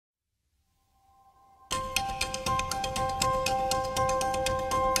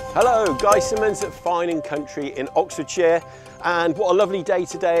Hello, Guy Simmons at Fine & Country in Oxfordshire, and what a lovely day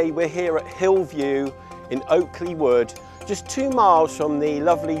today. We're here at Hillview in Oakley Wood, just 2 miles from the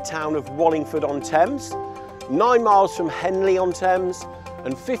lovely town of Wallingford-on-Thames, 9 miles from Henley-on-Thames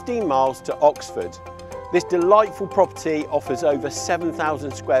and 15 miles to Oxford. This delightful property offers over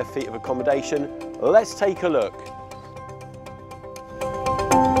 7,000 square feet of accommodation. Let's take a look.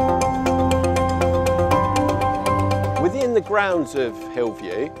 Within the grounds of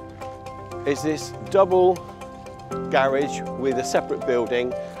Hillview is this double garage with a separate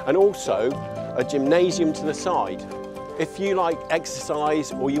building and also a gymnasium to the side. If you like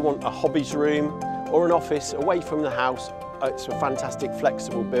exercise or you want a hobbies room or an office away from the house, it's a fantastic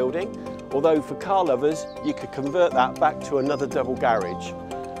flexible building. Although for car lovers, you could convert that back to another double garage.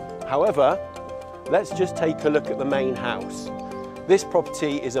 However, let's just take a look at the main house. This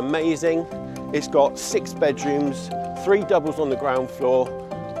property is amazing. It's got 6 bedrooms, 3 doubles on the ground floor.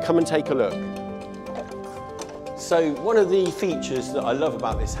 Come and take a look. So one of the features that I love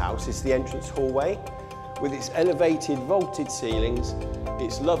about this house is the entrance hallway. With its elevated vaulted ceilings,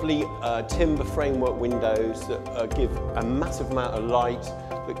 its lovely timber framework windows that give a massive amount of light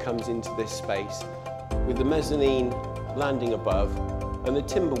that comes into this space, with the mezzanine landing above and the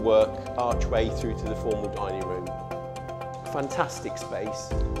timber work archway through to the formal dining room. Fantastic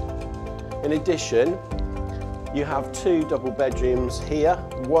space. In addition, you have 2 double bedrooms here,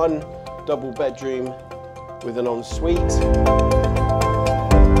 1 double bedroom with an ensuite.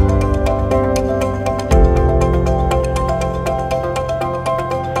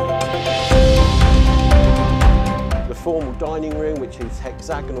 The formal dining room, which is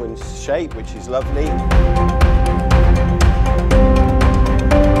hexagonal in shape, which is lovely.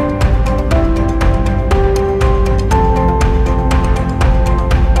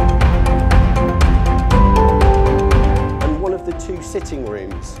 Sitting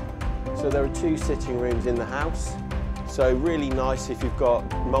rooms. So there are 2 sitting rooms in the house. So really nice if you've got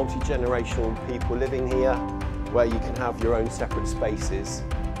multi-generational people living here where you can have your own separate spaces.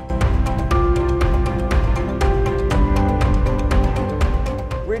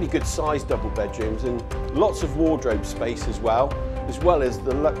 Really good sized double bedrooms and lots of wardrobe space as well as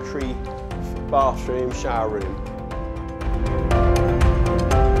the luxury bathroom, shower room.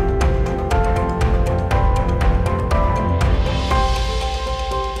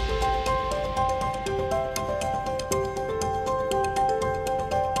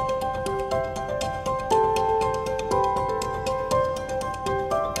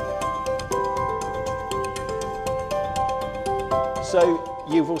 So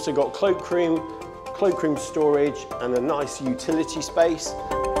you've also got cloakroom storage and a nice utility space.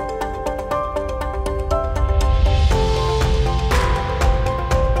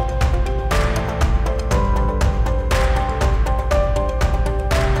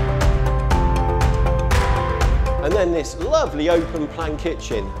 And then this lovely open plan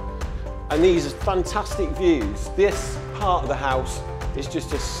kitchen. And these are fantastic views. This part of the house is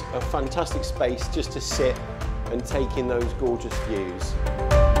just a fantastic space just to sit and take in those gorgeous views.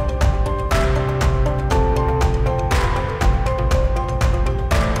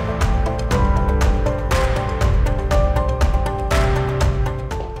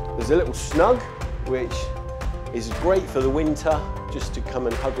 There's a little snug, which is great for the winter, just to come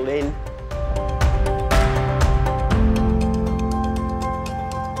and huddle in.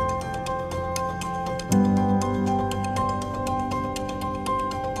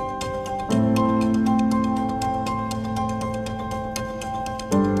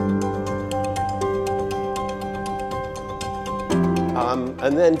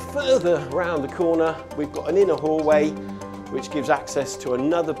 And then further around the corner, we've got an inner hallway, which gives access to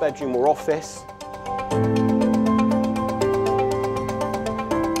another bedroom or office.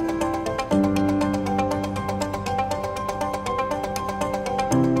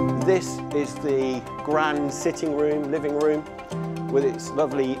 This is the grand sitting room, living room, with its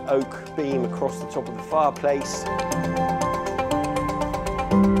lovely oak beam across the top of the fireplace.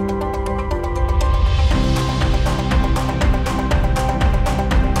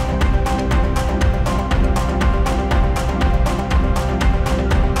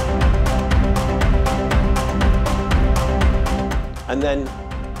 And then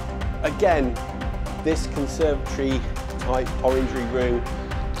again, this conservatory type orangery room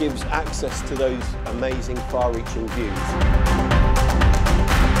gives access to those amazing far-reaching views.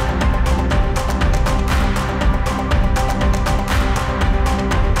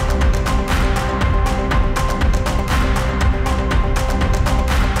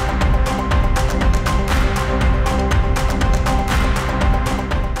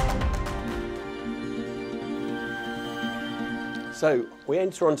 So we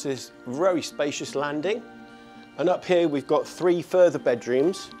enter onto this very spacious landing, and up here we've got 3 further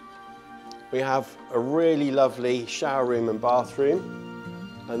bedrooms. We have a really lovely shower room and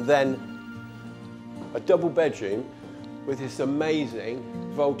bathroom, and then a double bedroom with this amazing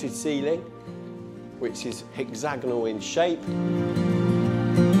vaulted ceiling, which is hexagonal in shape.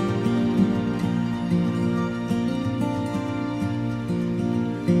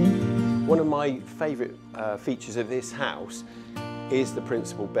 One of my favourite features of this house is the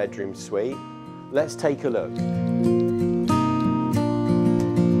principal bedroom suite. Let's take a look.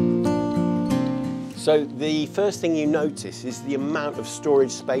 So the first thing you notice is the amount of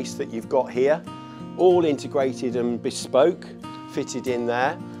storage space that you've got here, all integrated and bespoke, fitted in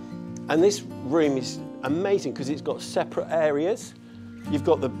there. And this room is amazing because it's got separate areas. You've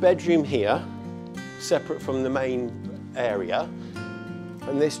got the bedroom here, separate from the main area,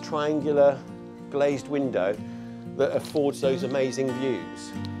 and this triangular glazed window that affords those amazing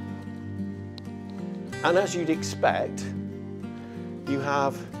views. And as you'd expect, you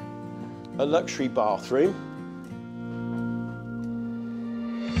have a luxury bathroom.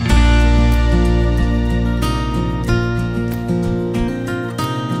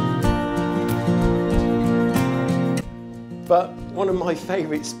 But one of my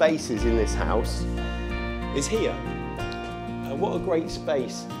favourite spaces in this house is here. What a great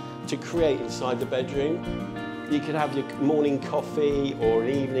space to create inside the bedroom. You could have your morning coffee or an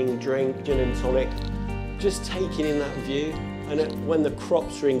evening drink, gin and tonic, just taking in that view. And when the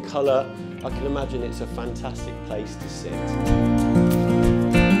crops are in colour, I can imagine it's a fantastic place to sit.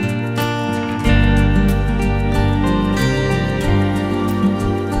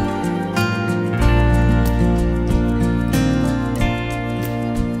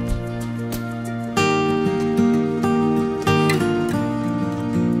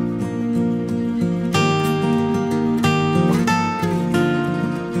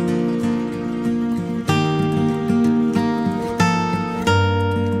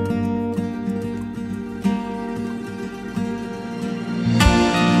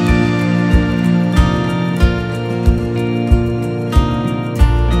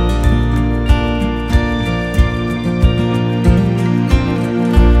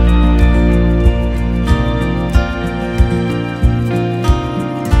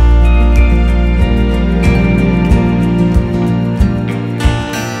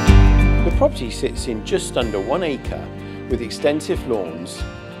 The property sits in just under 1 acre with extensive lawns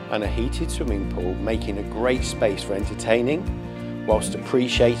and a heated swimming pool, making a great space for entertaining whilst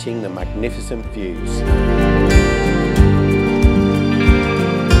appreciating the magnificent views.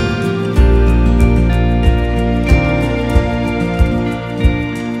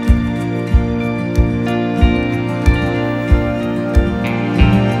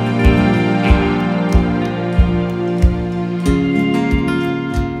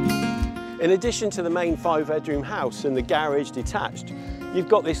 In addition to the main 5-bedroom house and the garage detached, you've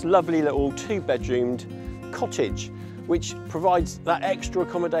got this lovely little 2-bedroomed cottage, which provides that extra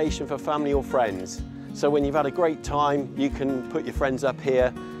accommodation for family or friends. So when you've had a great time, you can put your friends up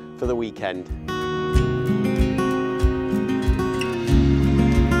here for the weekend.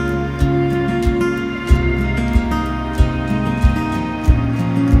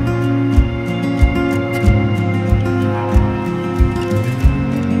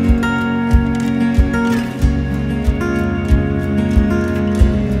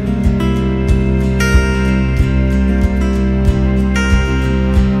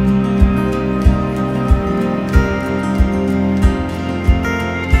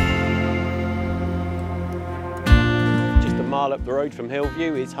 Up the road from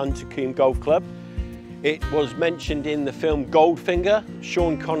Hillview is Hunter Combe Golf Club. It was mentioned in the film Goldfinger.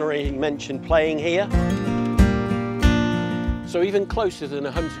 Sean Connery mentioned playing here. So even closer than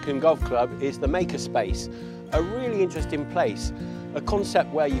a Hunter Combe Golf Club is the Maker Space, a really interesting place. A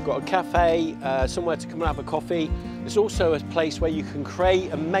concept where you've got a cafe, somewhere to come and have a coffee. It's also a place where you can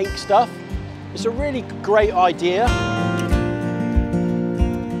create and make stuff. It's a really great idea.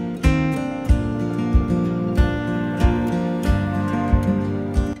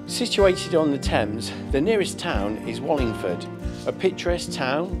 Situated on the Thames, the nearest town is Wallingford, a picturesque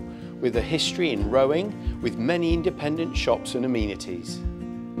town with a history in rowing, with many independent shops and amenities.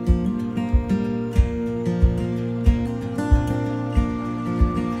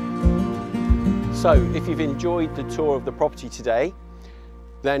 So, if you've enjoyed the tour of the property today,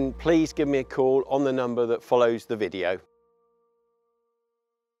 then please give me a call on the number that follows the video.